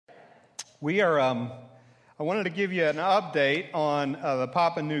I wanted to give you an update on the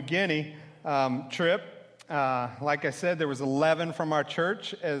Papua New Guinea trip. Like I said, there was 11 from our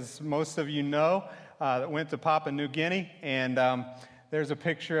church, as most of you know, that went to Papua New Guinea, and there's a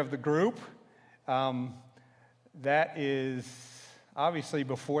picture of the group. That is obviously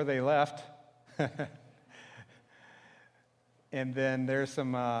before they left. And then there's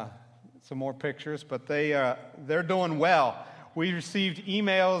some more pictures, but they're doing well. We received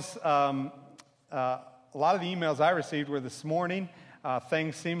emails. A lot of the emails I received were this morning.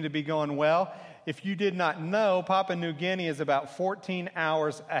 Things seem to be going well. If you did not know, Papua New Guinea is about 14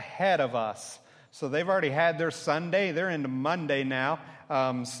 hours ahead of us. So they've already had their Sunday. They're into Monday now.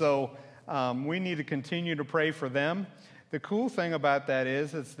 So we need to continue to pray for them. The cool thing about that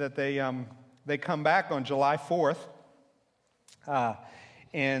is that they come back on July 4th.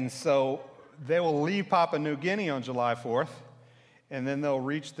 And so they will leave Papua New Guinea on July 4th. And then they'll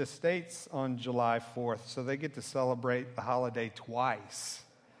reach the States on July 4th. So they get to celebrate the holiday twice.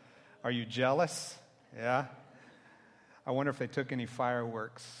 Are you jealous? Yeah? I wonder if they took any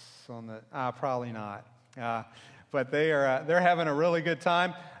fireworks on the... probably not. But they're having a really good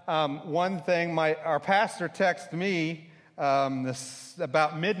time. One thing, our pastor texted me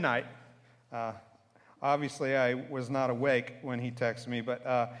about midnight. Obviously, I was not awake when he texted me,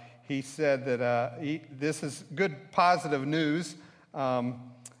 but he said that this is good, positive news.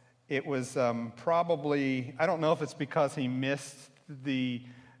 It was probably, I don't know if it's because he missed the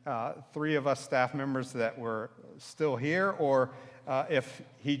three of us staff members that were still here, or if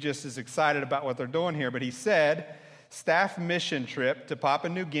he just is excited about what they're doing here. But he said, staff mission trip to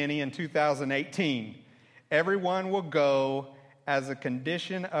Papua New Guinea in 2018. Everyone will go as a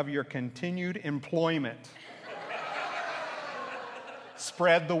condition of your continued employment.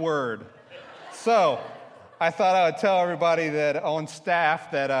 Spread the word. So, I thought I would tell everybody that on staff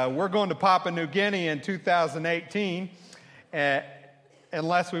that we're going to Papua New Guinea in 2018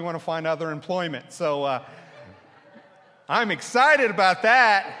 unless we want to find other employment. So I'm excited about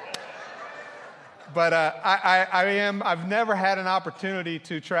that. But I've never had an opportunity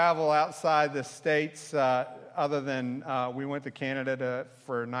to travel outside the States other than we went to Canada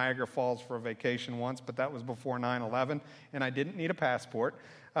for Niagara Falls for a vacation once, but that was before 9/11, and I didn't need a passport.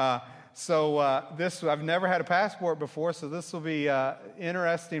 So I've never had a passport before, so this will be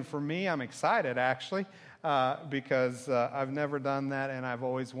interesting for me. I'm excited, actually, because I've never done that, and I've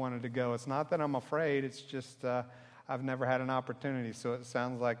always wanted to go. It's not that I'm afraid, it's just I've never had an opportunity, so it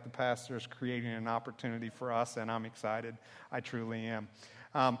sounds like the pastor is creating an opportunity for us, and I'm excited. I truly am.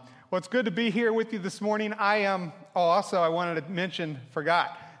 Well, it's good to be here with you this morning. Also, I wanted to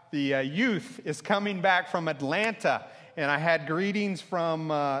forgot, the youth is coming back from Atlanta. And I had greetings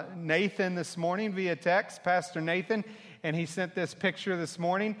from Nathan this morning via text, Pastor Nathan, and he sent this picture this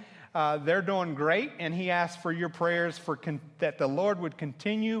morning. They're doing great, and he asked for your prayers that the Lord would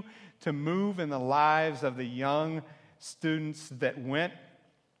continue to move in the lives of the young students that went,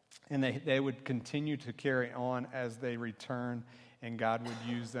 and they would continue to carry on as they return, and God would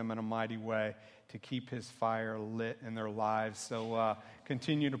use them in a mighty way to keep his fire lit in their lives. So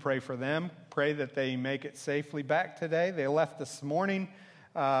continue to pray for them. Pray that they make it safely back today. They left this morning,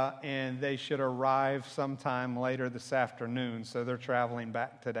 and they should arrive sometime later this afternoon. So they're traveling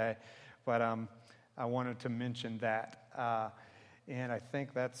back today. But I wanted to mention that. And I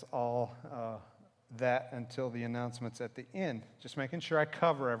think that's all that until the announcements at the end. Just making sure I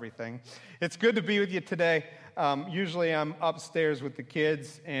cover everything. It's good to be with you today. Usually I'm upstairs with the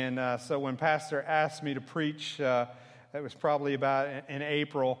kids, and so when Pastor asked me to preach, it was probably about in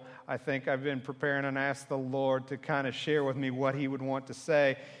April, I think I've been preparing and asked the Lord to kind of share with me what he would want to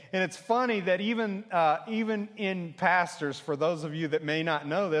say. And it's funny that even in pastors, for those of you that may not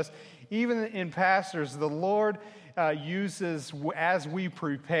know this, even in pastors, the Lord uses, as we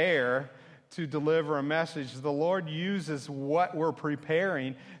prepare to deliver a message, the Lord uses what we're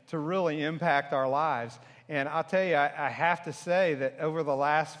preparing to really impact our lives. And I'll tell you, I have to say that over the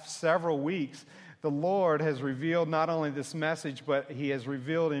last several weeks, the Lord has revealed not only this message, but he has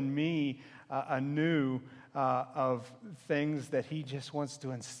revealed in me anew of things that he just wants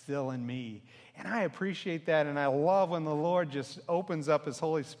to instill in me. And I appreciate that, and I love when the Lord just opens up his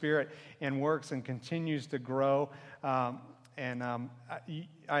Holy Spirit and works and continues to grow. I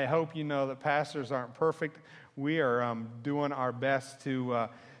hope you know that pastors aren't perfect. We are doing our best to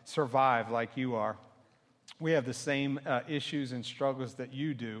survive like you are. We have the same issues and struggles that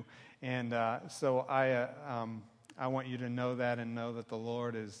you do. And so I want you to know that and know that the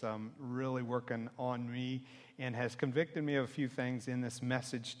Lord is really working on me and has convicted me of a few things in this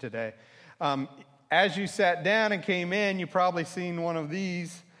message today. As you sat down and came in, you probably seen one of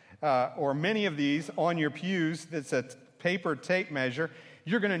these. or many of these on your pews. That's a paper tape measure.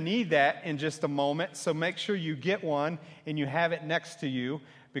 You're going to need that in just a moment, so make sure you get one and you have it next to you,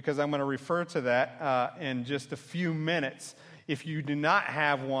 because I'm going to refer to that in just a few minutes. If you do not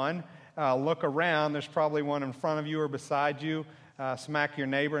have one, look around. There's probably one in front of you or beside you. Smack your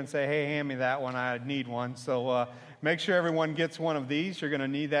neighbor and say, hey, hand me that one. I need one. So make sure everyone gets one of these. You're going to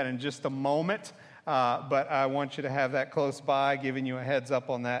need that in just a moment, but I want you to have that close by, giving you a heads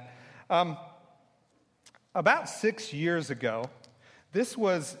up on that. About 6 years ago, this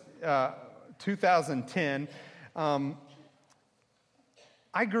was 2010,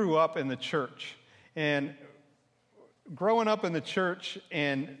 I grew up in the church, and growing up in the church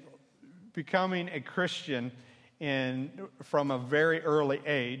and becoming a Christian from a very early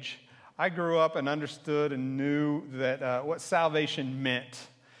age, I grew up and understood and knew that what salvation meant.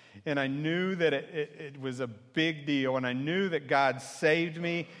 And I knew that it was a big deal, and I knew that God saved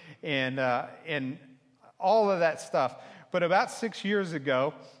me and all of that stuff. But about 6 years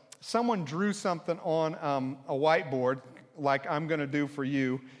ago, someone drew something on a whiteboard like I'm going to do for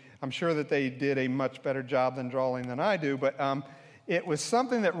you. I'm sure that they did a much better job than drawing than I do, but it was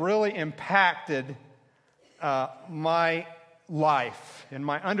something that really impacted my life and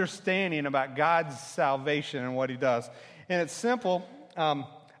my understanding about God's salvation and what He does. And it's simple,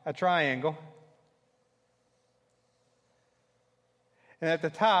 a triangle. And at the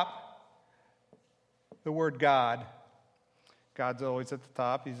top, the word God. God's always at the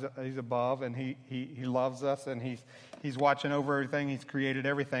top. He's above, and he loves us, and he's watching over everything. He's created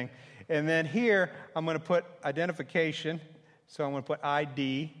everything. And then here, I'm going to put identification. So I'm going to put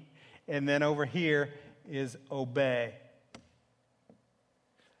ID. And then over here is obey.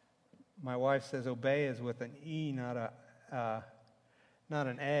 My wife says obey is with an E, not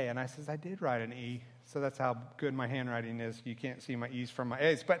an A. And I says, I did write an E. So that's how good my handwriting is. You can't see my E's from my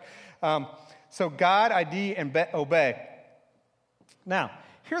A's. But so God, ID, and obey. Now,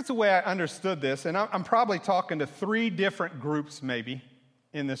 here's the way I understood this, and I'm probably talking to 3 different groups maybe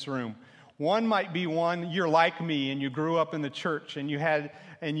in this room. One might be one, you're like me, and you grew up in the church, and you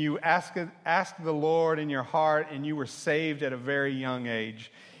asked the Lord in your heart, and you were saved at a very young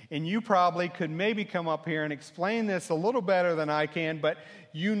age. And you probably could maybe come up here and explain this a little better than I can, but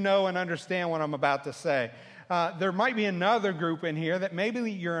you know and understand what I'm about to say. There might be another group in here that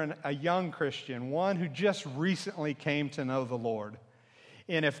maybe you're a young Christian, one who just recently came to know the Lord.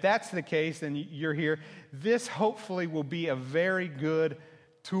 And if that's the case, and you're here, this hopefully will be a very good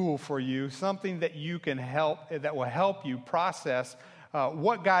tool for you, something that that will help you process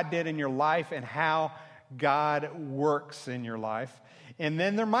what God did in your life and how God works in your life. And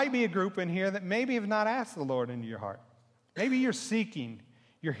then there might be a group in here that maybe have not asked the Lord into your heart. Maybe you're seeking.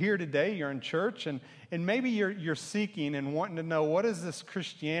 You're here today, you're in church, and maybe you're seeking and wanting to know, what is this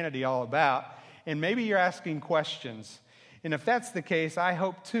Christianity all about? And maybe you're asking questions. And if that's the case, I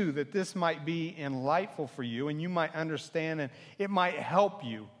hope too that this might be enlightful for you, and you might understand, and it might help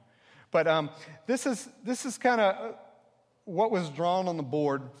you. But this is kind of what was drawn on the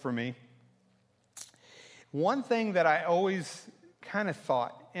board for me. One thing that I always kind of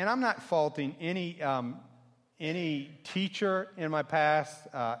thought, and I'm not faulting any teacher in my past,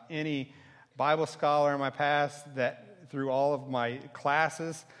 any Bible scholar in my past, that through all of my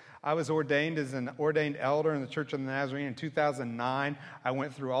classes, I was ordained as an ordained elder in the Church of the Nazarene in 2009. I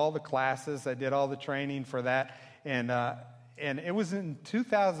went through all the classes. I did all the training for that. And it was in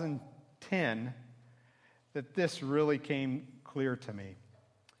 2010 that this really came clear to me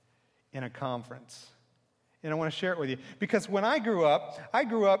in a conference. And I want to share it with you. Because when I grew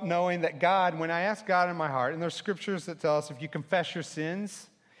up knowing that God, when I asked God in my heart, and there's scriptures that tell us if you confess your sins,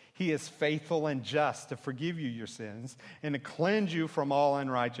 He is faithful and just to forgive you your sins and to cleanse you from all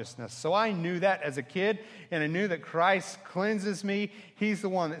unrighteousness. So I knew that as a kid, and I knew that Christ cleanses me. He's the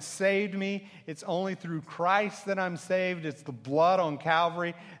one that saved me. It's only through Christ that I'm saved. It's the blood on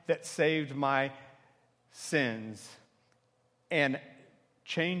Calvary that saved my sins and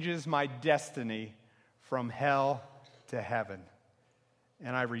changes my destiny from hell to heaven.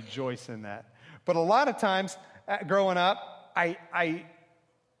 And I rejoice in that. But a lot of times, growing up, I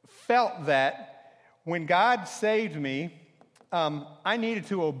felt that when God saved me, I needed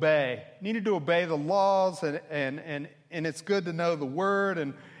to obey the laws, and it's good to know the Word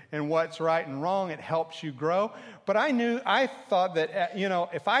and what's right and wrong. It helps you grow. But I thought that,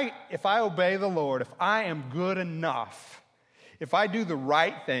 if I obey the Lord, if I am good enough, if I do the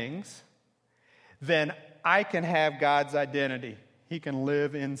right things, then I can have God's identity. He can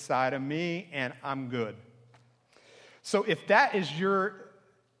live inside of me, and I'm good. So if that is your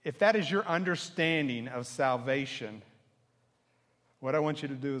understanding of salvation, What I want you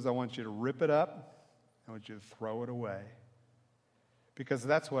to do is I want you to rip it up. I want you to throw it away. Because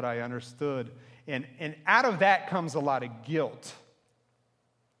that's what I understood. And out of that comes a lot of guilt.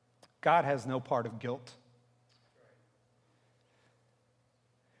 God has no part of guilt.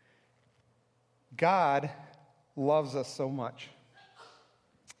 God loves us so much.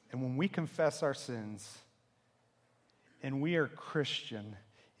 And when we confess our sins, and we are Christian,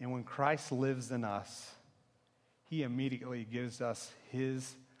 and when Christ lives in us, He immediately gives us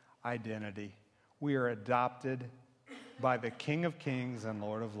His identity. We are adopted by the King of Kings and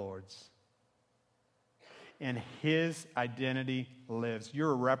Lord of Lords. And His identity lives.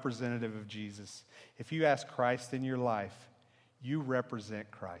 You're a representative of Jesus. If you ask Christ in your life, you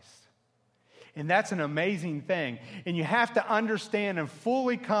represent Christ. And that's an amazing thing. And you have to understand and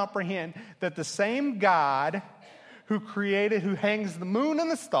fully comprehend that the same God who hangs the moon and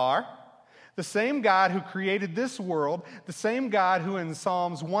the star, the same God who created this world, the same God who in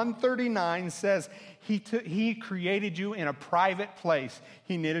Psalms 139 says He created you in a private place.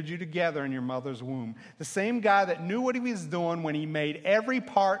 He knitted you together in your mother's womb. The same God that knew what He was doing when He made every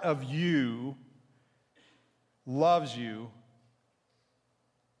part of you loves you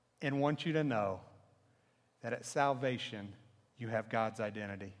and wants you to know that at salvation you have God's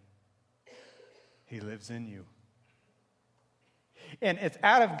identity. He lives in you. And it's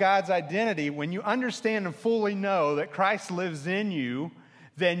out of God's identity, when you understand and fully know that Christ lives in you,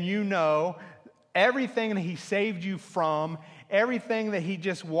 then you know everything that He saved you from, everything that He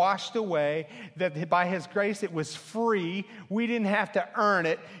just washed away, that by His grace it was free. We didn't have to earn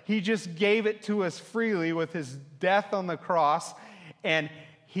it. He just gave it to us freely with His death on the cross. And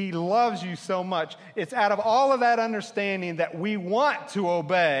He loves you so much. It's out of all of that understanding that we want to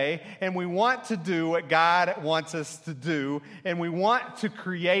obey and we want to do what God wants us to do, and we want to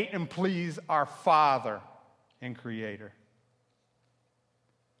create and please our Father and Creator.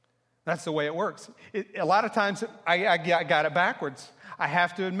 That's the way it works. A lot of times I got it backwards. I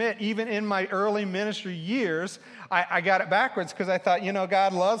have to admit, even in my early ministry years, I got it backwards because I thought,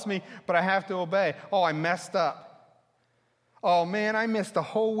 God loves me, but I have to obey. Oh, I messed up. Oh, man, I missed a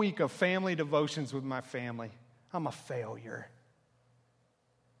whole week of family devotions with my family. I'm a failure.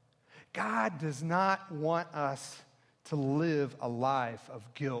 God does not want us to live a life of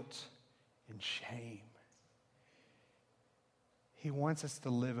guilt and shame. He wants us to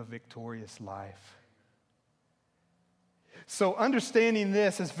live a victorious life. So understanding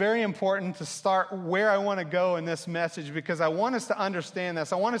this is very important to start where I want to go in this message, because I want us to understand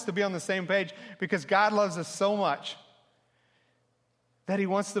this. I want us to be on the same page, because God loves us so much that He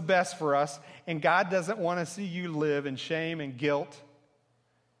wants the best for us, and God doesn't want to see you live in shame and guilt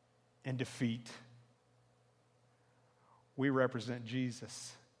and defeat. We represent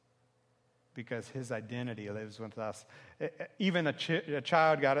Jesus because His identity lives with us. Even a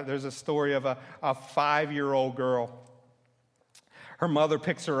child got it. There's a story of a 5-year-old girl. Her mother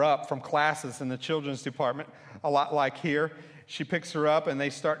picks her up from classes in the children's department, a lot like here. She picks her up, and they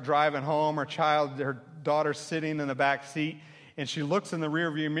start driving home. Her daughter's sitting in the back seat, and she looks in the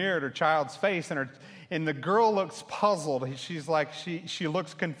rearview mirror at her child's face, and the girl looks puzzled. She's like, she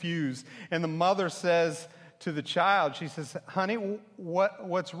looks confused. And the mother says to the child, she says, "Honey,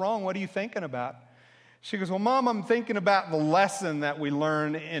 what's wrong? What are you thinking about?" She goes, "Well, Mom, I'm thinking about the lesson that we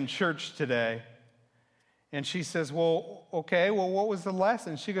learned in church today." And she says, "Well, okay, what was the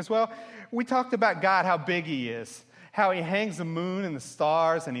lesson?" She goes, "Well, we talked about God, how big He is, how He hangs the moon and the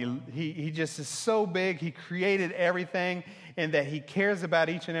stars, and he just is so big. He created everything, and that He cares about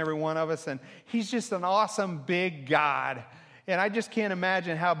each and every one of us, and He's just an awesome big God. And I just can't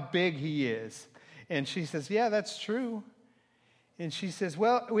imagine how big He is." And she says, "Yeah, that's true." And she says,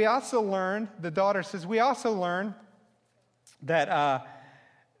 "Well, we also learned," the daughter says, "we also learned that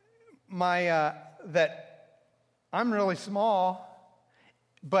that I'm really small,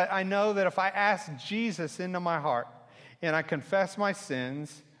 but I know that if I ask Jesus into my heart and I confess my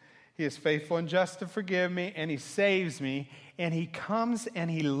sins, He is faithful and just to forgive me, and He saves me, and He comes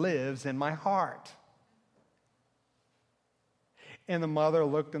and He lives in my heart." And the mother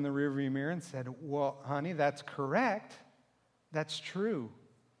looked in the rearview mirror and said, "Well, honey, that's correct. That's true.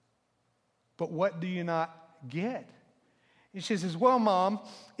 But what do you not get?" And she says, "Well, Mom,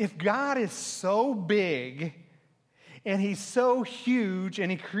 if God is so big and He's so huge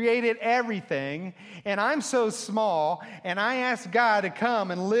and He created everything, and I'm so small, and I ask God to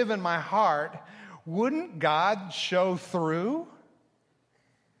come and live in my heart, wouldn't God show through?"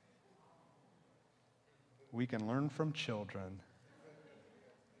 We can learn from children.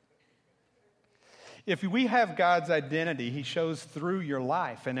 If we have God's identity, He shows through your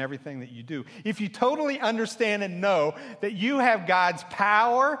life and everything that you do. If you totally understand and know that you have God's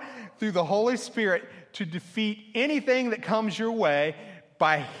power through the Holy Spirit to defeat anything that comes your way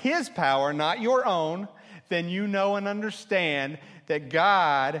by His power, not your own, then you know and understand that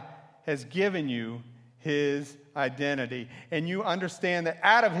God has given you His identity. And you understand that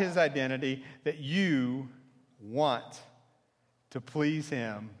out of His identity that you want to please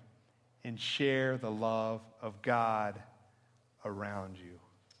Him and share the love of God around you.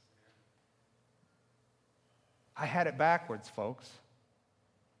 I had it backwards, folks.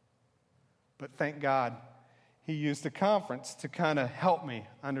 But thank God He used a conference to kind of help me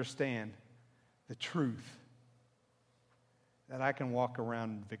understand the truth that I can walk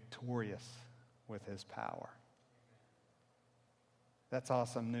around victorious with His power. That's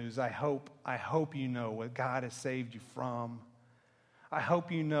awesome news. I hope you know what God has saved you from. I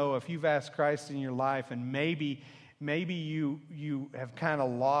hope you know if you've asked Christ in your life and maybe you have kind of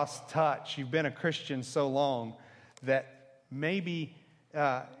lost touch. You've been a Christian so long that maybe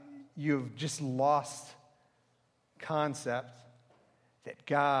you've just lost concept that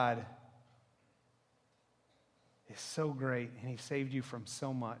God is so great and He saved you from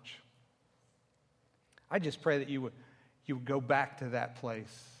so much. I just pray that you would go back to that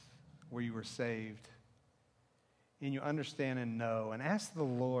place where you were saved. And you understand and know, and ask the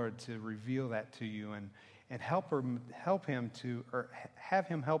Lord to reveal that to you and help Him to, or have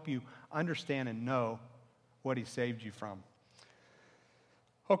Him help you understand and know what He saved you from.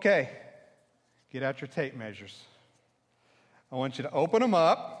 Okay, get out your tape measures. I want you to open them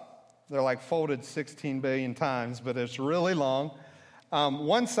up. They're like folded 16 billion times, but it's really long.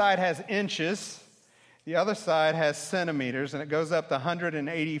 One side has inches, the other side has centimeters, and it goes up to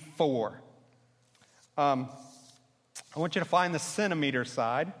 184. I want you to find the centimeter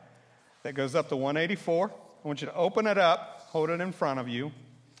side that goes up to 184. I want you to open it up, hold it in front of you.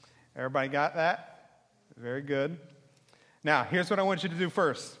 Everybody got that? Very good. Now, here's what I want you to do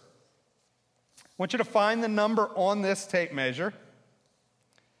first. I want you to find the number on this tape measure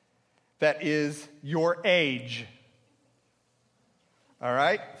that is your age. All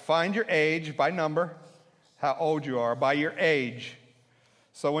right? Find your age by number, how old you are, by your age.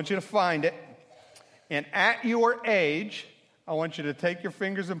 So I want you to find it. And at your age, I want you to take your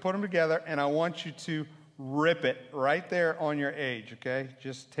fingers and put them together, and I want you to rip it right there on your age, okay?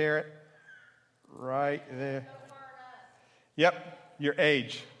 Just tear it right there. Yep, your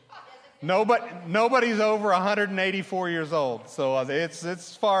age. Nobody's over 184 years old, so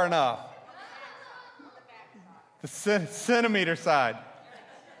it's far enough. The centimeter side.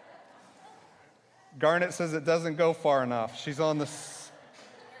 Garnet says it doesn't go far enough. She's on the...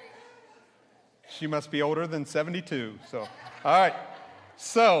 She must be older than 72. So, all right.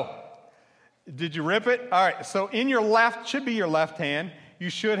 So, did you rip it? All right. So, in your left, should be your left hand, you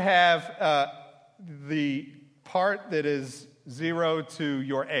should have the part that is 0 to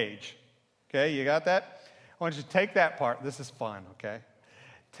your age. Okay, you got that? I want you to take that part. This is fun, okay?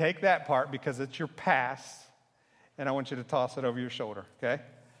 Take that part because it's your past, and I want you to toss it over your shoulder, okay?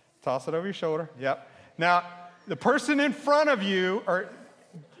 Toss it over your shoulder. Yep. Now, the person in front of you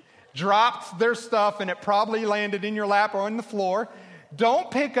dropped their stuff and it probably landed in your lap or on the floor.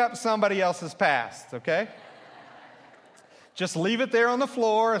 Don't pick up somebody else's past, okay? Just leave it there on the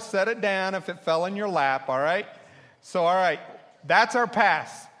floor or set it down if it fell in your lap, all right? So, all right, that's our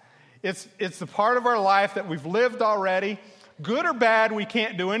past. It's the part of our life that we've lived already. Good or bad, we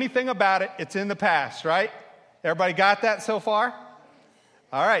can't do anything about it. It's in the past, right? Everybody got that so far?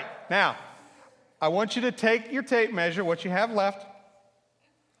 All right, now, I want you to take your tape measure, what you have left.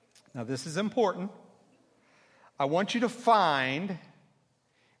 Now, this is important. I want you to find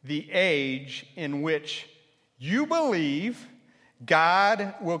the age in which you believe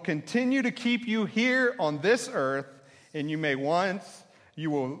God will continue to keep you here on this earth, and you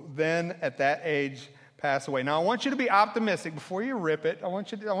will then at that age pass away. Now, I want you to be optimistic. Before you rip it, I want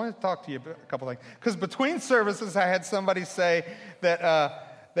to talk to you a couple things. Because between services, I had somebody say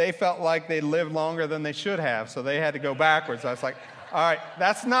that they felt like they lived longer than they should have, so they had to go backwards. I was like, all right,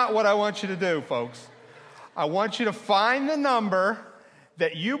 that's not what I want you to do, folks. I want you to find the number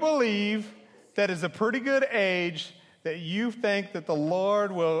that you believe that is a pretty good age that you think that the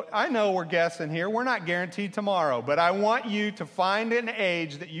Lord will. I know we're guessing here. We're not guaranteed tomorrow, but I want you to find an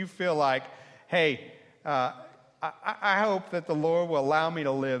age that you feel like, hey, I hope that the Lord will allow me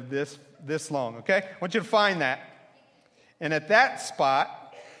to live this long, okay? I want you to find that. And at that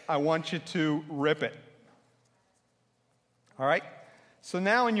spot, I want you to rip it. All right? So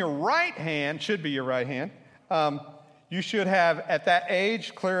now in your right hand, should be your right hand, you should have, at that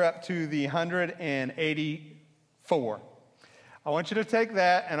age, clear up to the 184. I want you to take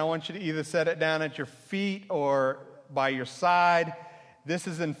that, and I want you to either set it down at your feet or by your side. This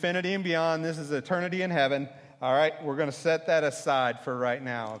is infinity and beyond. This is eternity in heaven. All right, we're going to set that aside for right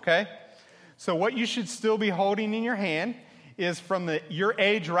now, okay? So what you should still be holding in your hand is from your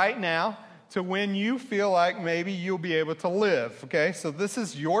age right now to when you feel like maybe you'll be able to live, okay? So this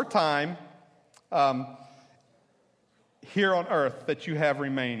is your time here on earth that you have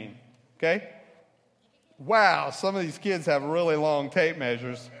remaining, okay? Wow, some of these kids have really long tape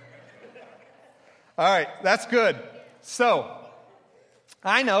measures. All right, that's good. So,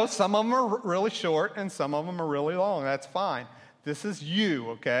 I know some of them are really short and some of them are really long. That's fine. This is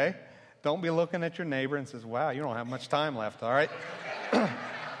you, okay? Don't be looking at your neighbor and says, wow, you don't have much time left, all right?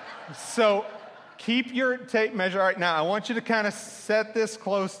 So, keep your tape measure. All right, now I want you to kind of set this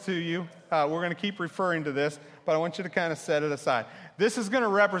close to you. We're going to keep referring to this, but I want you to kind of set it aside. This is going to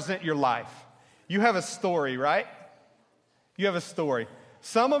represent your life. You have a story, right? You have a story.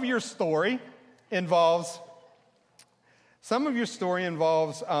 Some of your story involves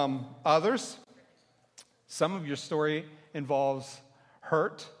others. Some of your story involves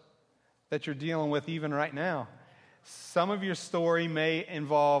hurt that you're dealing with even right now. Some of your story may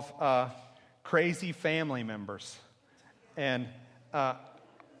involve crazy family members. And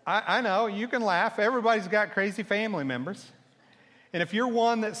I know, you can laugh. Everybody's got crazy family members. And if you're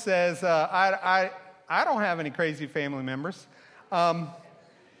one that says, I don't have any crazy family members,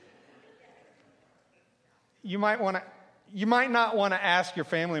 you might not want to ask your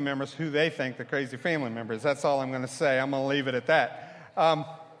family members who they think the crazy family member is. That's all I'm going to say. I'm going to leave it at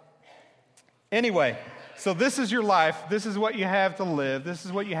that. Anyway, so this is your life. This is what you have to live. This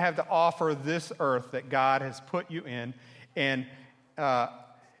is what you have to offer this earth that God has put you in. And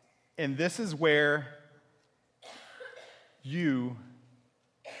this is where you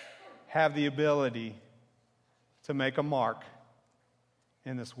have the ability to make a mark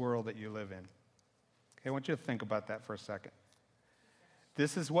in this world that you live in. Okay, I want you to think about that for a second.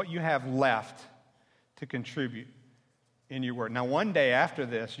 This is what you have left to contribute in your word. Now, one day after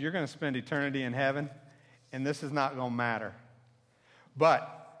this, you're going to spend eternity in heaven, and this is not going to matter.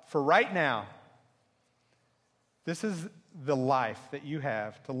 But for right now, this is the life that you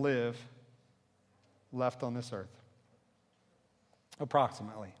have to live left on this earth.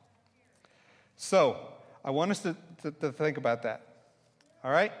 Approximately. So, I want us to think about that.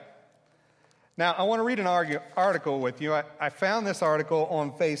 All right? Now, I want to read an article with you. I found this article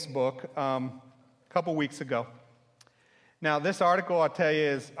on Facebook a couple weeks ago. Now, this article, I'll tell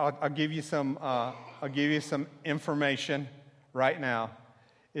you, I'll give you some information right now.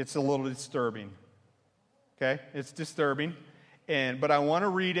 It's a little disturbing. Okay? It's disturbing. But I want to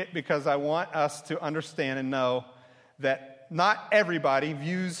read it because I want us to understand and know that not everybody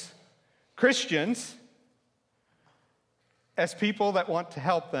views Christians as people that want to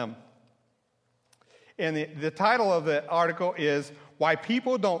help them. And the title of the article is Why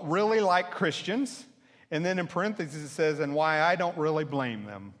People Don't Really Like Christians. And then in parentheses it says, and why I don't really blame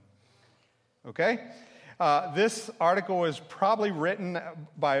them. Okay? This article was probably written,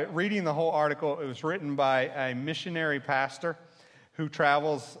 by reading the whole article, it was written by a missionary pastor who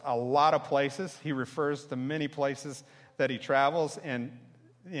travels a lot of places. He refers to many places that he travels and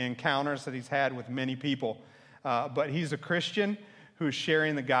the encounters that he's had with many people. But he's a Christian who's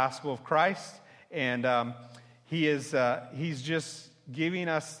sharing the gospel of Christ, and he's just giving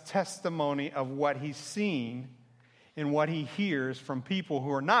us testimony of what he's seen and what he hears from people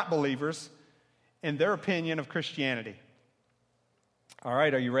who are not believers in their opinion of Christianity. All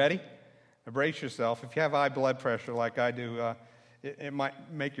right, are you ready? Now brace yourself. If you have high blood pressure like I do, it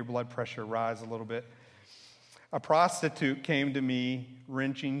might make your blood pressure rise a little bit. A prostitute came to me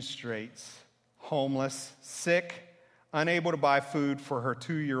wrenching straits, homeless, sick, unable to buy food for her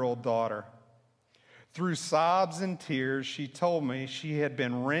 2-year-old daughter. Through sobs and tears, she told me she had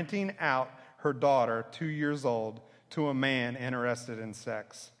been renting out her daughter, 2 years old, to a man interested in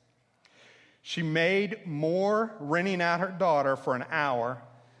sex. She made more renting out her daughter for an hour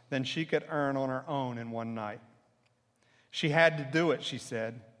than she could earn on her own in one night. She had to do it, she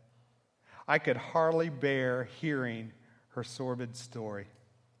said. I could hardly bear hearing her sordid story.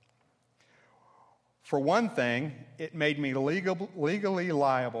 For one thing, it made me legally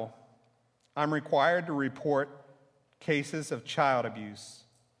liable. I'm required to report cases of child abuse.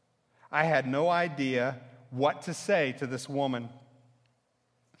 I had no idea what to say to this woman.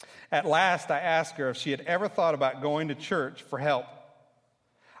 At last, I asked her if she had ever thought about going to church for help.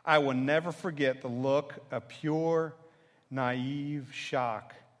 I will never forget the look of pure, naive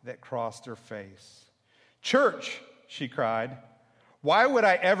shock that crossed her face. Church, she cried. "Why would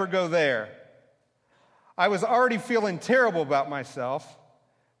I ever go there? I was already feeling terrible about myself.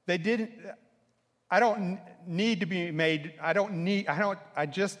 I just don't need to be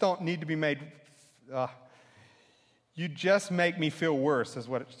made, you just make me feel worse," is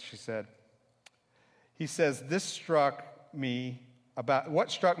what she said. He says, what struck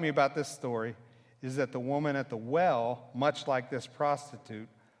me about this story is that the woman at the well, much like this prostitute,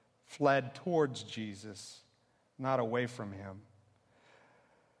 fled towards Jesus, not away from him.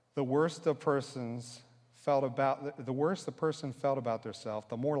 The worse the person felt about themselves,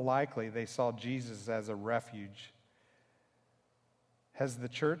 the more likely they saw Jesus as a refuge. Has the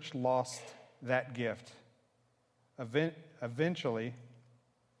church lost that gift? Eventually,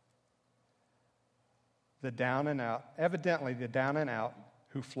 the down and out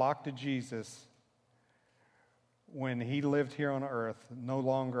who flocked to Jesus when he lived here on earth no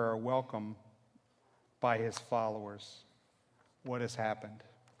longer are welcome by his followers. What has happened?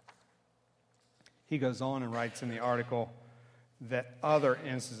 He goes on and writes in the article that other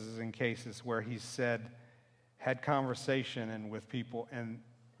instances and cases where he had conversation and with people, and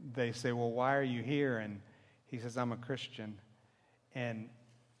they say, "Well, why are you here?" And he says, "I'm a Christian." And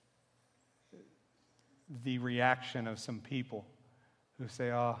the reaction of some people who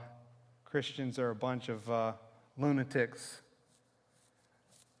say, "Oh, Christians are a bunch of lunatics.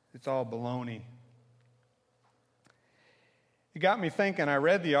 It's all baloney." It got me thinking. I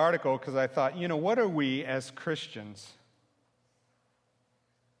read the article because I thought, what are we as Christians?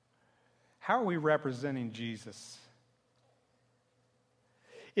 How are we representing Jesus?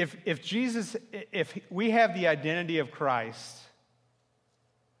 If we have the identity of Christ,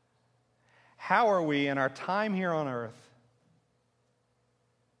 how are we in our time here on earth?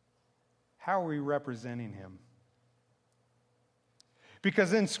 How are we representing him?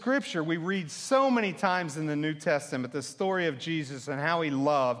 Because in Scripture, we read so many times in the New Testament the story of Jesus and how he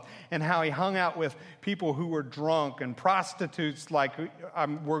loved and how he hung out with people who were drunk and prostitutes, like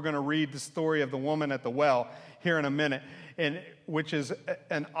we're going to read the story of the woman at the well here in a minute, which is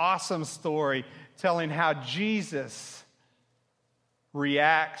an awesome story telling how Jesus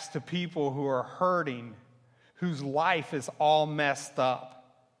reacts to people who are hurting, whose life is all messed up.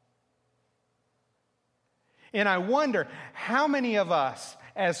 And I wonder how many of us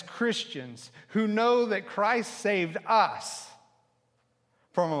as Christians who know that Christ saved us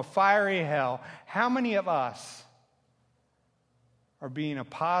from a fiery hell, how many of us are being a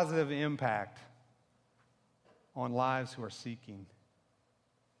positive impact on lives who are seeking?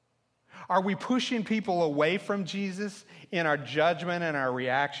 Are we pushing people away from Jesus in our judgment and our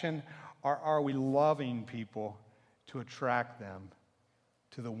reaction? Or are we loving people to attract them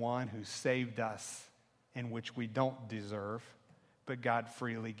to the one who saved us, in which we don't deserve, but God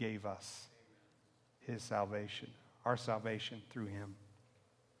freely gave us his salvation, our salvation through him?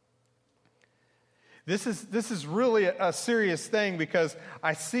 This is really a serious thing because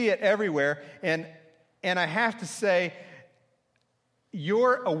I see it everywhere, and I have to say,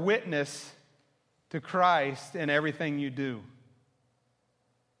 you're a witness to Christ in everything you do.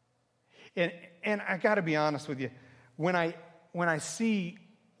 And I got to be honest with you, when I see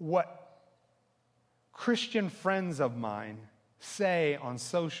what Christian friends of mine say on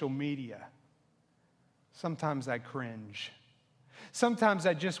social media, sometimes I cringe. Sometimes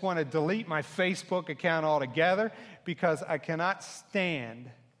I just want to delete my Facebook account altogether because I cannot stand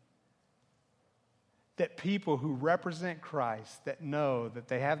that people who represent Christ, that know that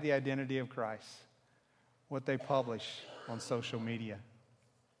they have the identity of Christ, what they publish on social media.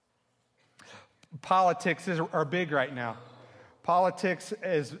 Politics are big right now. Politics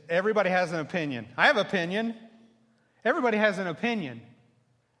is, everybody has an opinion. I have an opinion. Everybody has an opinion.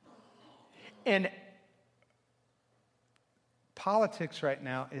 And politics right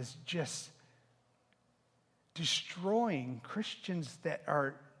now is just destroying Christians that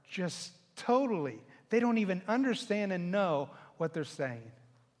are just totally, they don't even understand and know what they're saying.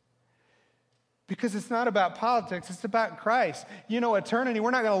 Because it's not about politics, it's about Christ. Eternity,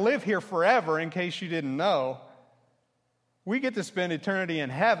 we're not going to live here forever, in case you didn't know. We get to spend eternity in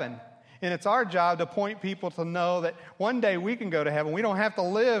heaven, and it's our job to point people to know that one day we can go to heaven. We don't have to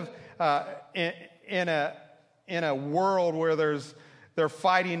live in a world where they're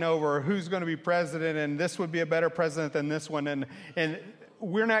fighting over who's going to be president, and this would be a better president than this one, and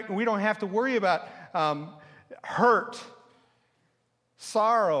we don't have to worry about hurt,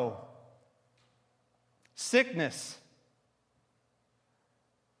 sorrow, sickness.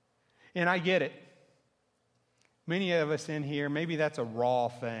 And I get it. Many of us in here, maybe that's a raw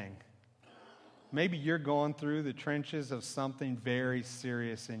thing. Maybe you're going through the trenches of something very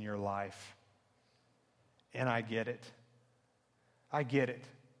serious in your life. And I get it. I get it.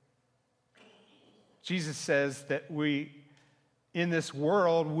 Jesus says that in this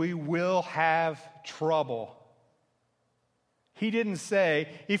world, we will have trouble. He didn't say,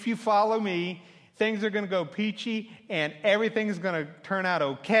 if you follow me, things are going to go peachy and everything's going to turn out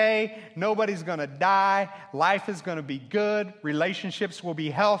okay. Nobody's going to die. Life is going to be good. Relationships will be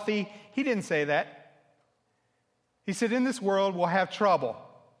healthy. He didn't say that. He said, in this world, we'll have trouble.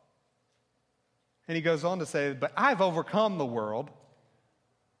 And he goes on to say, but I've overcome the world.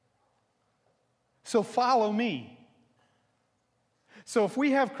 So follow me. So if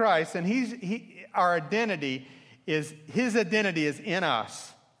we have Christ and our identity is, his identity is in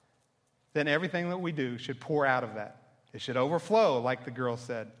us, then everything that we do should pour out of that. It should overflow, like the girl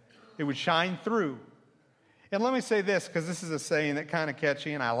said. It would shine through. And let me say this, because this is a saying that kind of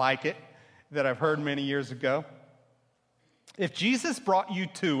catchy, and I like it, that I've heard many years ago. If Jesus brought you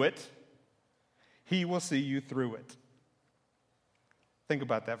to it, he will see you through it. Think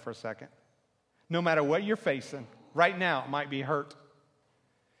about that for a second. No matter what you're facing, right now it might be hurt.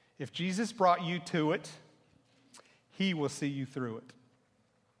 If Jesus brought you to it, he will see you through it.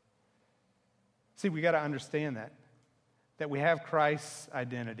 See, we got to understand that we have Christ's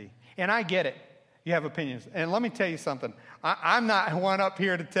identity. And I get it. You have opinions. And let me tell you something. I'm not one up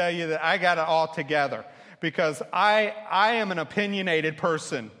here to tell you that I got it all together, because I am an opinionated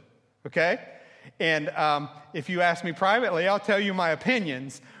person, okay? And if you ask me privately, I'll tell you my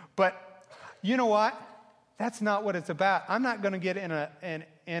opinions. But you know what? That's not what it's about. I'm not going to get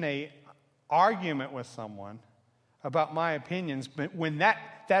in a argument with someone about my opinions, but when that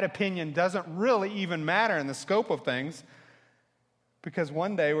opinion doesn't really even matter in the scope of things, because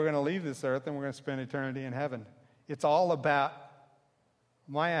one day we're going to leave this earth and we're going to spend eternity in heaven. It's all about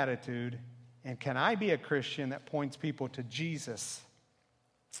my attitude, and can I be a Christian that points people to Jesus,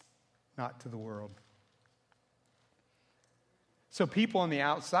 not to the world? So people on the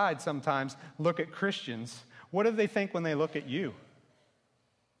outside sometimes look at Christians. What do they think when they look at you?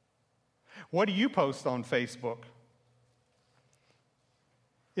 What do you post on Facebook?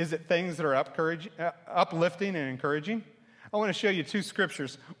 Is it things that are uplifting and encouraging? I want to show you two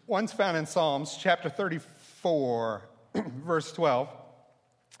scriptures. One's found in Psalms chapter 34, verse 12.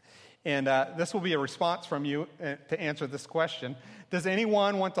 And this will be a response from you to answer this question. Does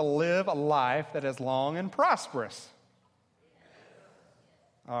anyone want to live a life that is long and prosperous?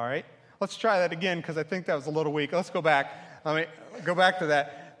 All right. Let's try that again, because I think that was a little weak. Let's go back. Go back to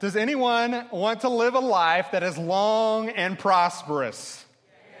that. Does anyone want to live a life that is long and prosperous?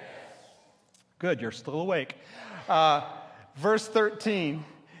 Yes. Good, you're still awake. Verse 13.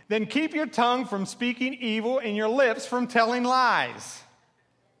 Then keep your tongue from speaking evil and your lips from telling lies.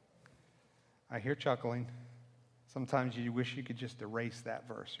 I hear chuckling. Sometimes you wish you could just erase that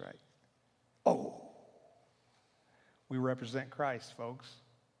verse, right? Oh. We represent Christ, folks.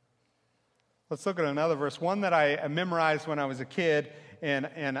 Let's look at another verse, one that I memorized when I was a kid,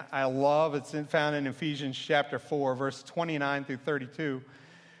 and I love. It's found in Ephesians chapter 4, verse 29 through 32.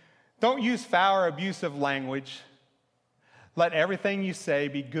 Don't use foul or abusive language. Let everything you say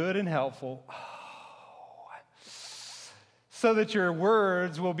be good and helpful, so that your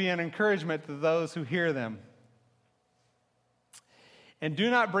words will be an encouragement to those who hear them. And do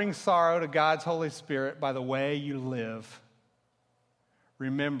not bring sorrow to God's Holy Spirit by the way you live.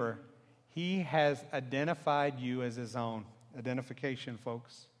 Remember, he has identified you as his own. Identification,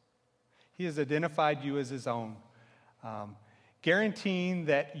 folks. He has identified you as his own, guaranteeing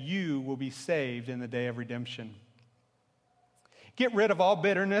that you will be saved in the day of redemption. Get rid of all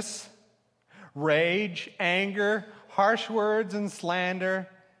bitterness, rage, anger, harsh words, and slander,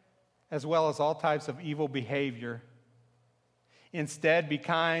 as well as all types of evil behavior. Instead, be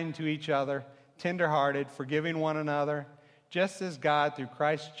kind to each other, tenderhearted, forgiving one another, just as God, through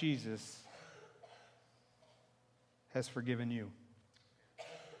Christ Jesus, has forgiven you.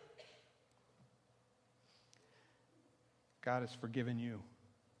 God has forgiven you.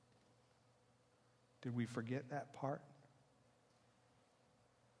 Did we forget that part?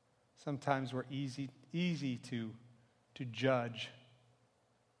 Sometimes we're easy to judge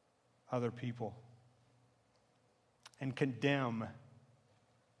other people and condemn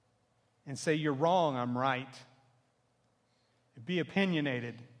and say, you're wrong, I'm right. Be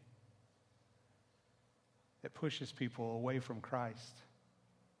opinionated. That pushes people away from Christ.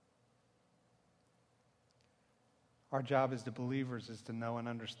 Our job as the believers is to know and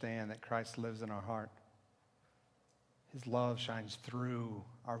understand that Christ lives in our heart. His love shines through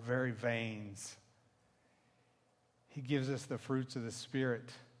our very veins. He gives us the fruits of the Spirit.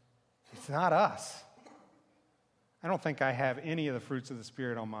 It's not us. I don't think I have any of the fruits of the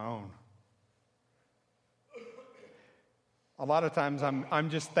Spirit on my own. A lot of times I'm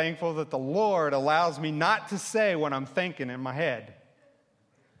just thankful that the Lord allows me not to say what I'm thinking in my head.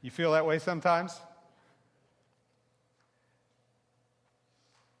 You feel that way sometimes?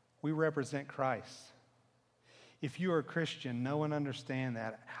 We represent Christ. If you are a Christian, know and understand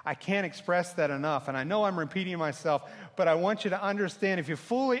that. I can't express that enough, and I know I'm repeating myself, but I want you to understand, if you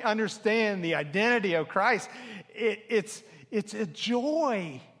fully understand the identity of Christ, it's a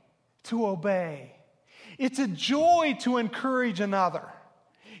joy to obey. It's a joy to encourage another.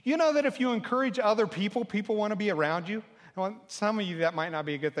 You know that if you encourage other people, people want to be around you? Well, some of you, that might not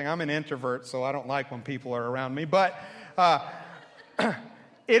be a good thing. I'm an introvert, so I don't like when people are around me, but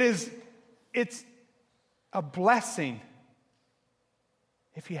it's a blessing.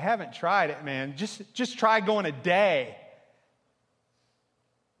 If you haven't tried it, man, just try going a day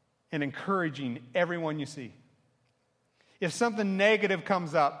and encouraging everyone you see. If something negative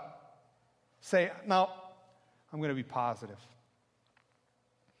comes up, say, no, I'm going to be positive.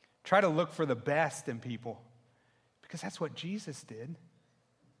 Try to look for the best in people, because that's what Jesus did.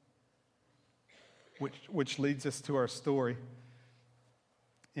 Which leads us to our story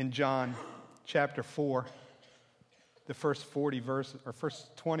in John chapter 4. The first 40 verses, or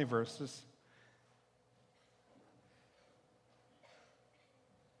first 20 verses.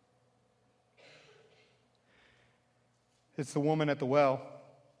 It's the woman at the well.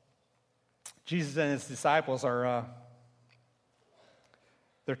 Jesus and his disciples are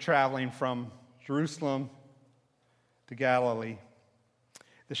they're traveling from Jerusalem to Galilee.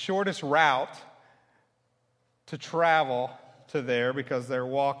 The shortest route to travel to there, because they're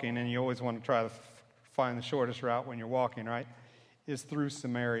walking, and you always want to try to find the shortest route when you're walking, right, is through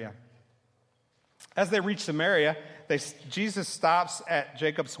Samaria. As they reach Samaria, Jesus stops at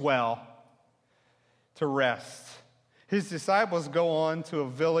Jacob's well to rest. His disciples go on to a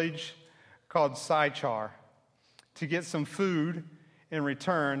village called Sychar to get some food in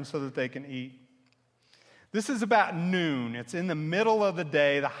return so that they can eat. This is about noon. It's in the middle of the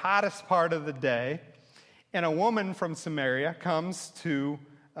day, the hottest part of the day, and a woman from Samaria comes to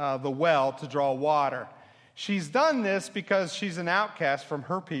the well to draw water. She's done this because she's an outcast from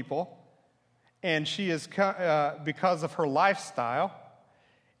her people, and she is because of her lifestyle,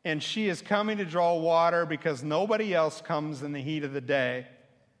 and she is coming to draw water because nobody else comes in the heat of the day,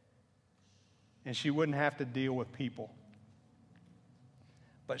 and she wouldn't have to deal with people.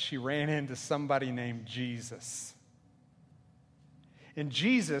 But she ran into somebody named Jesus. And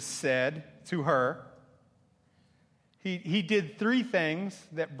Jesus said to her, he did three things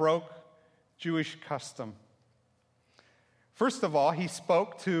that broke Jewish custom. First of all, he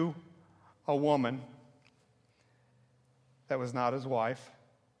spoke to a woman that was not his wife.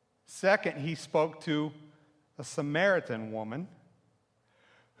 Second, he spoke to a Samaritan woman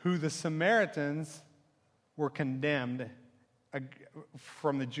who the Samaritans were condemned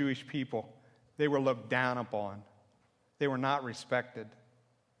from the Jewish people. They were looked down upon. They were not respected.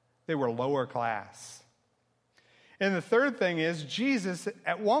 They were lower class. And the third thing is, Jesus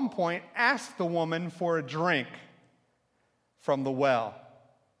at one point asked the woman for a drink from the well.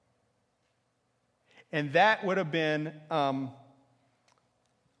 And that would have been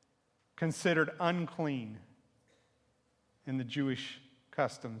considered unclean in the Jewish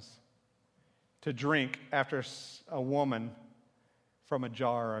customs, to drink after a woman from a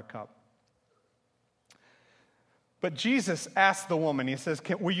jar or a cup. But Jesus asked the woman, he says,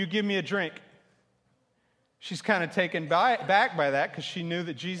 will you give me a drink? She's kind of taken back by that because she knew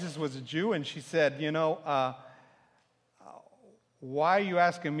that Jesus was a Jew, and she said, why are you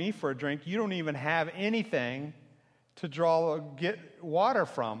asking me for a drink? You don't even have anything to get water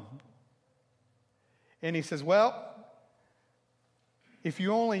from. And he says, well, if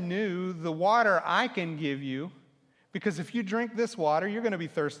you only knew the water I can give you, because if you drink this water, you're going to be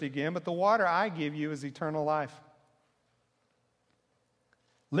thirsty again, but the water I give you is eternal life.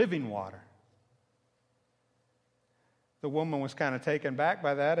 Living water. The woman was kind of taken back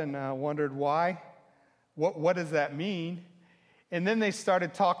by that and wondered why. What does that mean? And then they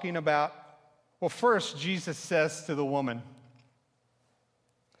started talking about, well, first Jesus says to the woman,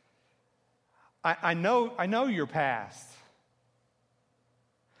 I know your past.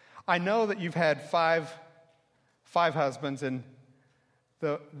 I know that you've had five husbands, and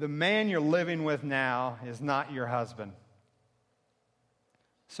the man you're living with now is not your husband.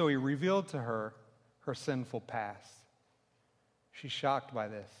 So he revealed to her her sinful past. She's shocked by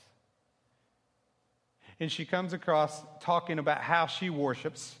this. And she comes across talking about how she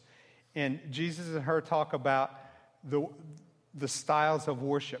worships, and Jesus and her talk about the styles of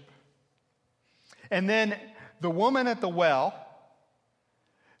worship. And then the woman at the well,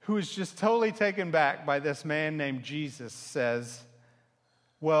 who is just totally taken back by this man named Jesus, says,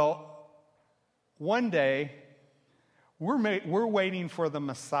 well, one day we're waiting for the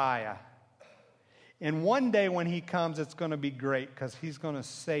Messiah. And one day when he comes, it's going to be great because he's going to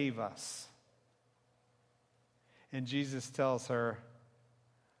save us. And Jesus tells her,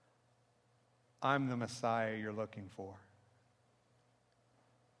 I'm the Messiah you're looking for.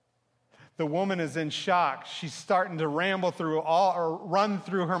 The woman is in shock. She's starting to run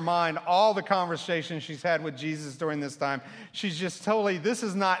through her mind all the conversations she's had with Jesus during this time. She's just totally, this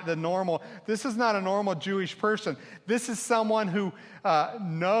is not a normal Jewish person. This is someone who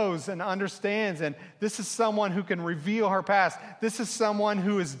knows and understands, and this is someone who can reveal her past. This is someone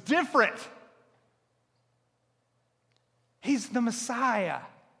who is different. He's the Messiah.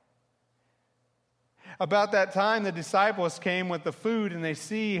 About that time, the disciples came with the food, and they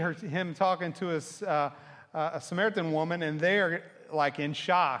see him talking to a Samaritan woman, and they're like in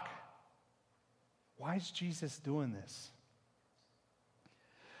shock. Why is Jesus doing this?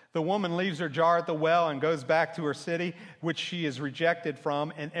 The woman leaves her jar at the well and goes back to her city, which she is rejected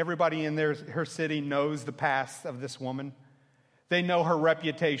from, and everybody in her city knows the past of this woman. They know her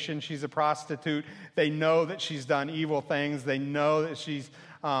reputation. She's a prostitute. They know that she's done evil things. They know that she's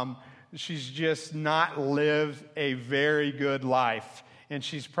just not lived a very good life. And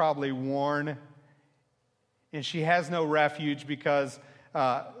she's probably worn. And she has no refuge because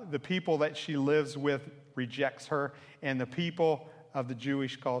the people that she lives with rejects her. And the people of the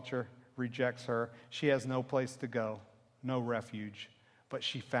Jewish culture rejects her. She has no place to go, no refuge. But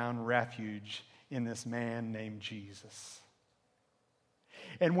she found refuge in this man named Jesus.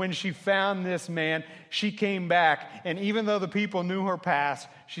 And when she found this man, she came back. And even though the people knew her past,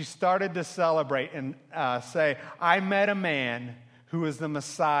 she started to celebrate and say, I met a man who is the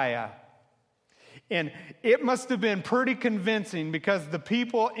Messiah. And it must have been pretty convincing because the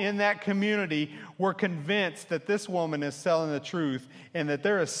people in that community were convinced that this woman is telling the truth and that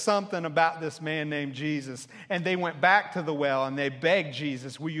there is something about this man named Jesus. And they went back to the well and they begged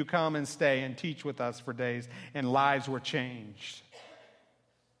Jesus, will you come and stay and teach with us for days? And lives were changed.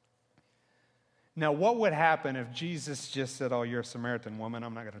 Now, what would happen if Jesus just said, oh, you're a Samaritan woman,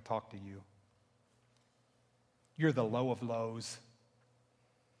 I'm not going to talk to you. You're the low of lows.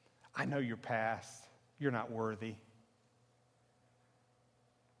 I know your past. You're not worthy.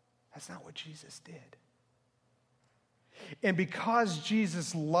 That's not what Jesus did. And because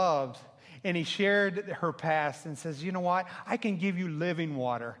Jesus loved and he shared her past and says, you know what? I can give you living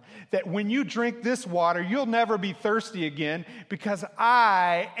water. That when you drink this water, you'll never be thirsty again because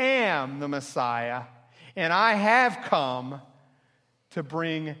I am the Messiah. And I have come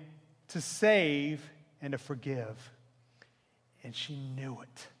to save, and to forgive. And she knew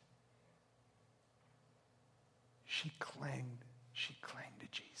it. She clung to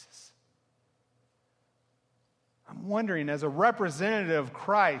Jesus. I'm wondering, as a representative of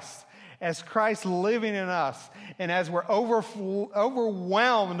Christ, as Christ living in us, and as we're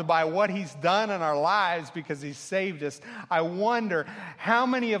overwhelmed by what he's done in our lives because he saved us, I wonder how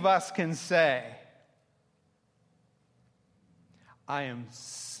many of us can say, I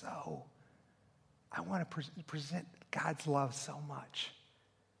want to present God's love so much.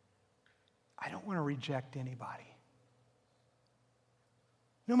 I don't want to reject anybody.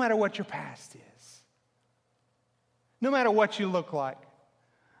 No matter what your past is. No matter what you look like.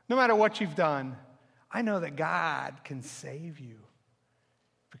 No matter what you've done, I know that God can save you.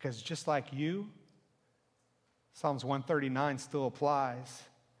 Because just like you, Psalms 139 still applies.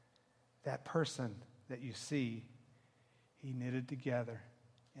 That person that you see, he knitted together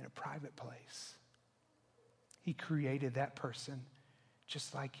in a private place. He created that person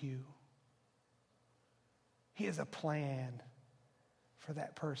just like you. He has a plan for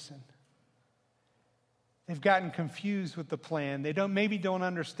that person. They've gotten confused with the plan. They maybe don't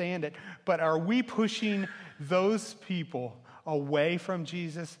understand it. But are we pushing those people away from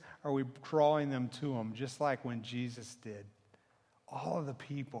Jesus? Or are we drawing them to him, just like when Jesus did? All of the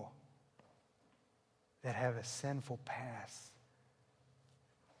people that have a sinful past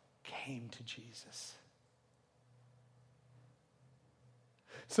came to Jesus.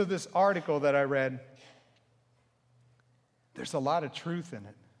 So this article that I read, there's a lot of truth in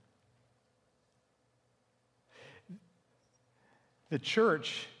it. The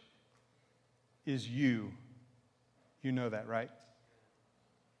church is you. You know that, right?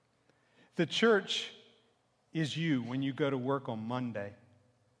 The church is you when you go to work on Monday.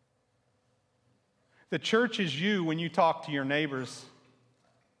 The church is you when you talk to your neighbors.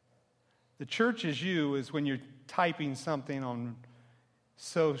 The church is you is when you're typing something on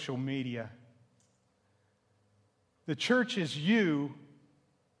social media. The church is you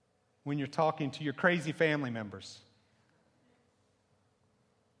when you're talking to your crazy family members?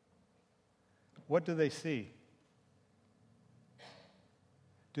 What do they see?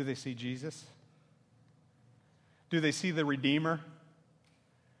 Do they see Jesus? Do they see the Redeemer?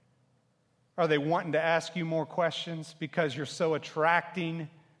 Are they wanting to ask you more questions because you're so attracting?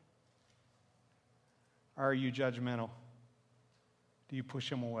 Or are you judgmental? Do you push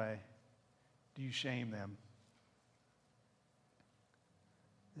them away? Do you shame them?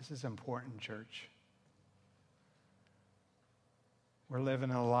 This is important, church. We're living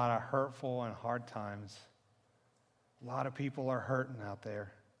in a lot of hurtful and hard times. A lot of people are hurting out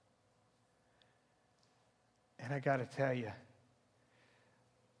there. And I got to tell you,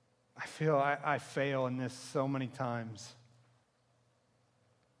 I feel I fail in this so many times.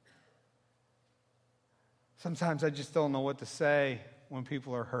 Sometimes I just don't know what to say when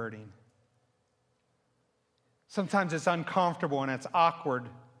people are hurting. Sometimes it's uncomfortable and it's awkward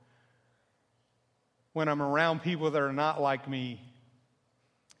when I'm around people that are not like me,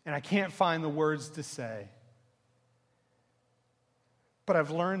 and I can't find the words to say. But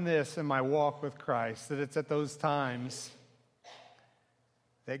I've learned this in my walk with Christ, that it's at those times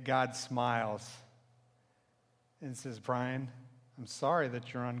that God smiles and says, Brian, I'm sorry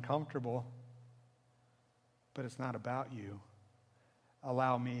that you're uncomfortable, but it's not about you.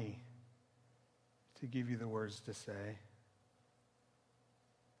 Allow me to give you the words to say.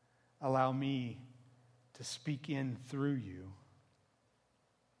 Allow me to speak in through you.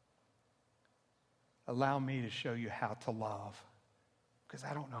 Allow me to show you how to love, because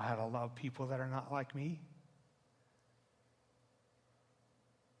I don't know how to love people that are not like me.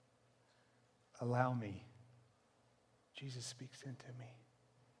 Allow me. Jesus speaks into me.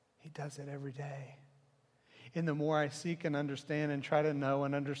 He does it every day. And the more I seek and understand and try to know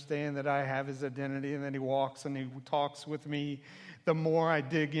and understand that I have his identity and that he walks and he talks with me, the more I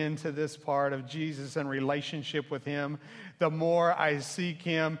dig into this part of Jesus and relationship with him, the more I seek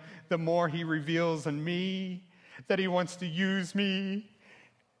him, the more he reveals in me that he wants to use me.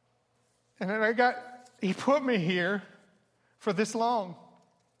 And then he put me here for this long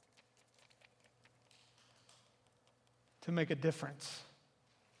to make a difference.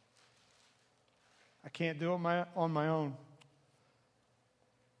 I can't do it on my own.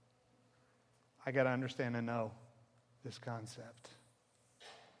 I got to understand and know this concept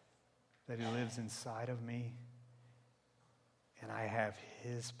that he lives inside of me and I have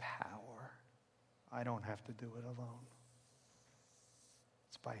his power. I don't have to do it alone.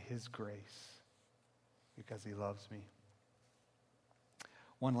 It's by his grace because he loves me.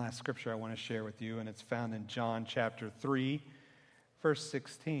 One last scripture I want to share with you, and it's found in John chapter 3, verse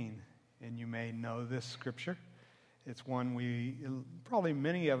 16. And you may know this scripture. It's one probably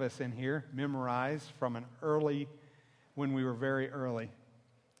many of us in here memorized from when we were very early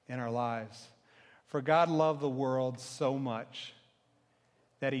in our lives. For God loved the world so much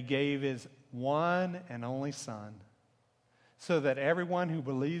that he gave his one and only Son, so that everyone who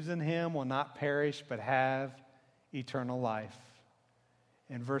believes in him will not perish but have eternal life.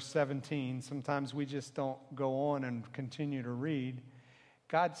 In verse 17, sometimes we just don't go on and continue to read.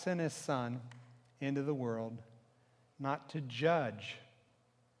 God sent his Son into the world not to judge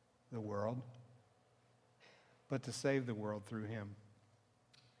the world, but to save the world through him.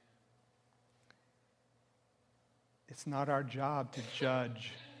 It's not our job to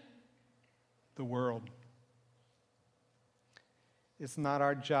judge the world. It's not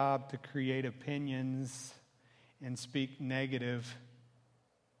our job to create opinions and speak negative.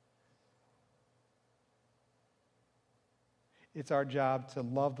 It's our job to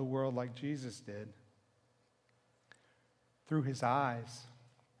love the world like Jesus did, through his eyes.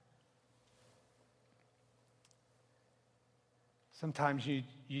 Sometimes you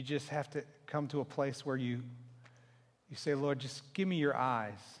just have to come to a place where you say, Lord, just give me your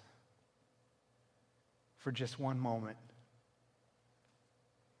eyes for just one moment.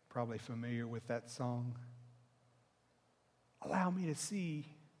 Probably familiar with that song. Allow me to see.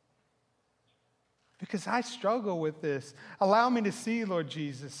 Because I struggle with this. Allow me to see, Lord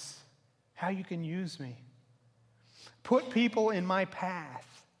Jesus, how you can use me. Put people in my path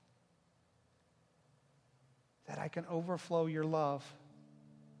that I can overflow your love,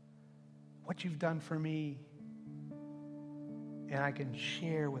 what you've done for me, and I can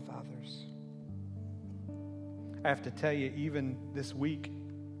share with others. I have to tell you, even this week,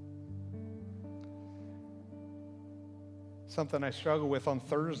 something I struggle with on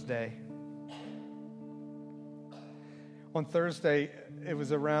Thursday. On Thursday, it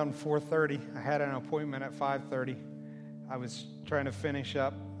was around 4:30. I had an appointment at 5:30. I was trying to finish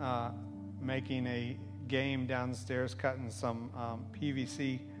up making a game downstairs, cutting some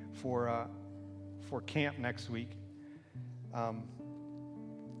PVC for camp next week.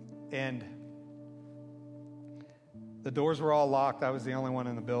 And the doors were all locked. I was the only one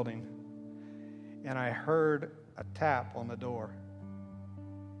in the building. And I heard a tap on the door.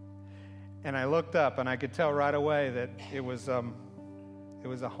 And I looked up, and I could tell right away that it was a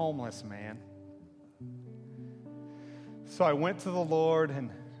homeless man. So I went to the Lord, and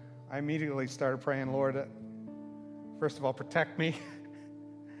I immediately started praying, Lord, first of all, protect me,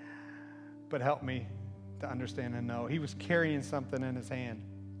 but help me to understand and know. He was carrying something in his hand.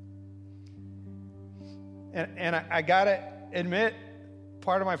 And I got to admit,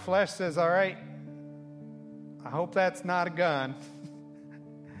 part of my flesh says, all right, I hope that's not a gun.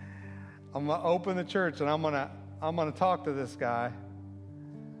 I'm going to open the church, and I'm going to talk to this guy.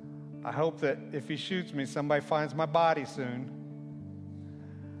 I hope that if he shoots me, somebody finds my body soon.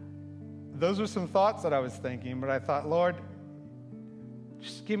 Those were some thoughts that I was thinking, but I thought, Lord,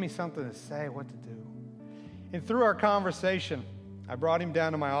 just give me something to say, what to do. And through our conversation, I brought him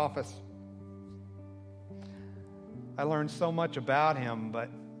down to my office. I learned so much about him, but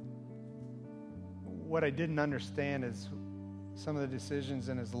what I didn't understand is some of the decisions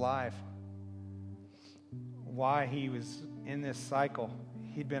in his life, why he was in this cycle.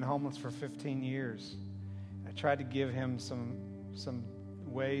 He'd been homeless for 15 years. I tried to give him some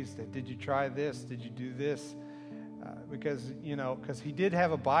ways that, did you try this? Did you do this? Because he did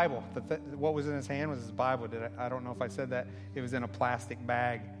have a Bible. What was in his hand was his Bible. I don't know if I said that. It was in a plastic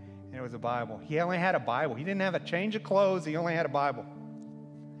bag, and it was a Bible. He only had a Bible. He didn't have a change of clothes. He only had a Bible.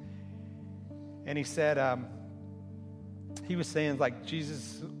 And he said, he was saying, like,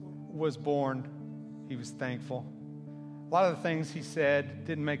 Jesus was born. He was thankful. A lot of the things he said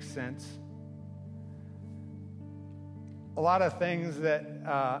didn't make sense. A lot of things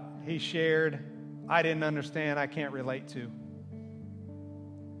that he shared, I didn't understand, I can't relate to.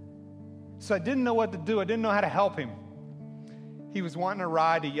 So I didn't know what to do. I didn't know how to help him. He was wanting a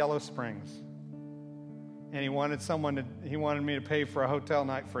ride to Yellow Springs. And he wanted me to pay for a hotel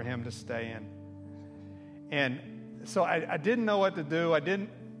night for him to stay in. And so I didn't know what to do. I didn't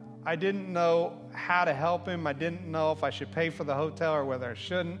know how to help him. I didn't know if I should pay for the hotel or whether I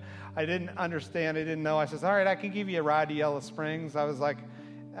shouldn't. I didn't understand. I didn't know. I says, all right, I can give you a ride to Yellow Springs. I was like,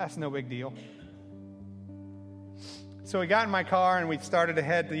 that's no big deal. So we got in my car, and we started to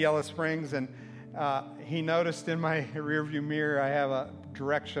head to Yellow Springs, and he noticed in my rearview mirror I have a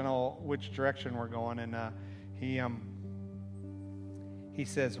which direction we're going, and he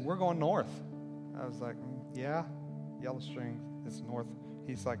says, we're going north. I was like, yeah, Yellow Springs, it's north.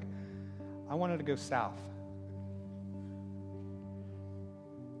 He's like, I wanted to go south.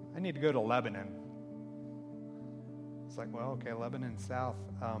 I need to go to Lebanon. It's like, well, okay, Lebanon south.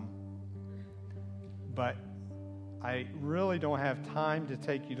 But I really don't have time to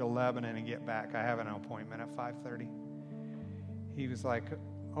take you to Lebanon and get back. I have an appointment at 5:30. He was like,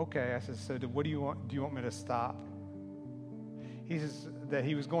 okay. I said, so what do you want? Do you want me to stop? He says that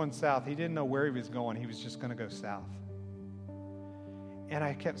he was going south. He didn't know where he was going. He was just going to go south. And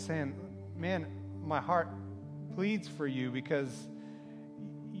I kept saying, man, my heart pleads for you because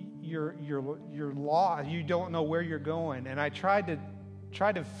you're lost. You don't know where you're going. And I tried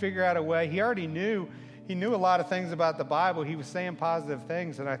to figure out a way. He already knew. He knew a lot of things about the Bible. He was saying positive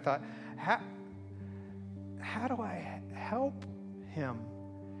things. And I thought, how do I help him?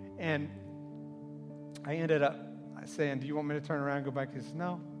 And I ended up saying, do you want me to turn around and go back? He says,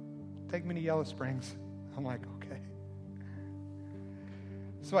 no, take me to Yellow Springs. I'm like, okay.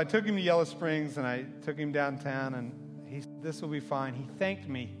 So I took him to Yellow Springs, and I took him downtown, and he said, this will be fine. He thanked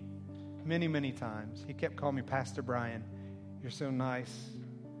me many, many times. He kept calling me Pastor Brian. You're so nice.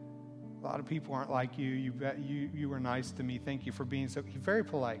 A lot of people aren't like you. You were nice to me. Thank you for being so. He's a very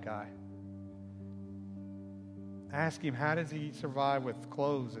polite guy. I asked him, how does he survive with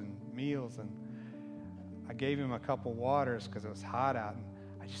clothes and meals? And I gave him a couple waters because it was hot out, and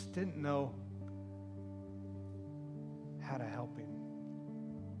I just didn't know how to help him.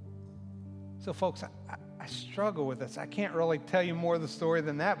 So, folks, I struggle with this. I can't really tell you more of the story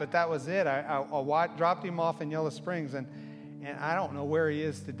than that, but that was it. I dropped him off in Yellow Springs, and I don't know where he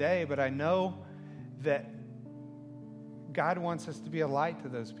is today, but I know that God wants us to be a light to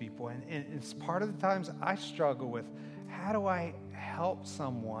those people. And it's part of the times I struggle with, how do I help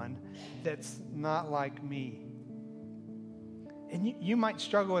someone that's not like me? And you might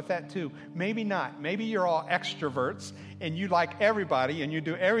struggle with that too. Maybe not. Maybe you're all extroverts and you like everybody and you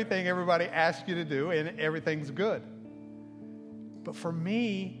do everything everybody asks you to do and everything's good. But for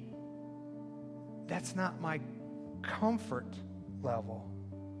me, that's not my comfort level.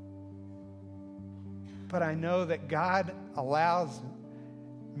 But I know that God allows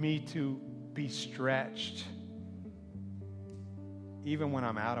me to be stretched even when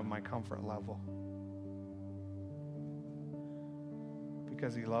I'm out of my comfort level,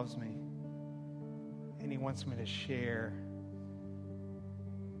 because he loves me and he wants me to share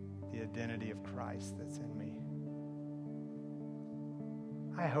the identity of Christ that's in me.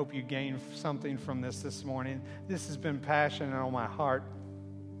 I hope you gain something from this morning. This has been passionate on my heart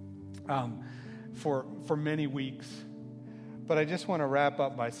for many weeks. But I just want to wrap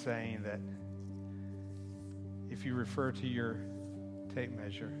up by saying that if you refer to your tape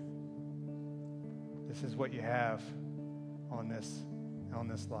measure, this is what you have on this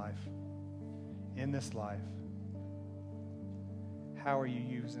life. In this life. How are you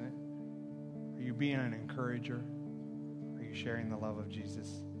using it? Are you being an encourager? Are you sharing the love of Jesus?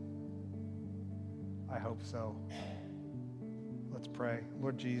 I hope so. Let's pray.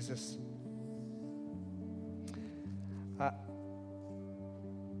 Lord Jesus,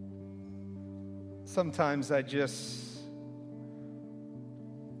 sometimes I just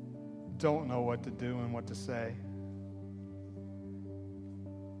don't know what to do and what to say.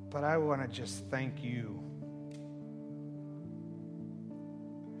 But I want to just thank you.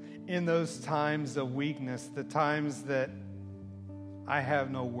 In those times of weakness, the times that I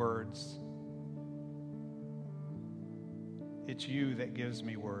have no words, it's you that gives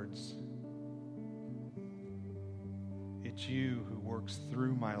me words. It's you who works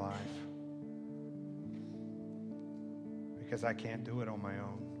through my life, because I can't do it on my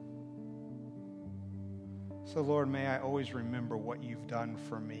own. So Lord, may I always remember what you've done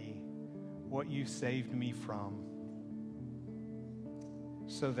for me, what you saved me from,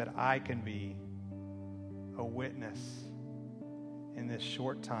 so that I can be a witness in this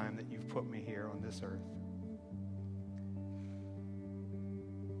short time that you've put me here on this earth.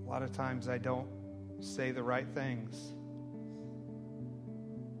 A lot of times I don't say the right things.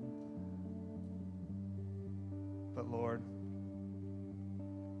 But Lord,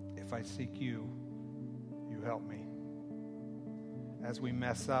 if I seek you, you help me. As we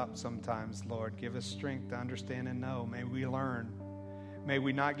mess up sometimes, Lord, give us strength to understand and know. May we learn. May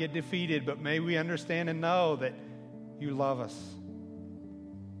we not get defeated, but may we understand and know that you love us.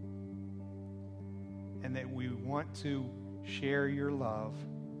 And that we want to share your love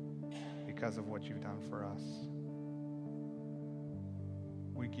because of what you've done for us.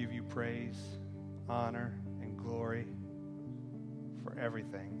 We give you praise, honor, and glory for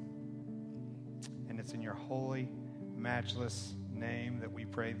everything. And it's in your holy, matchless name that we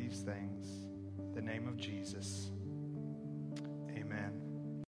pray these things, the name of Jesus. Amen.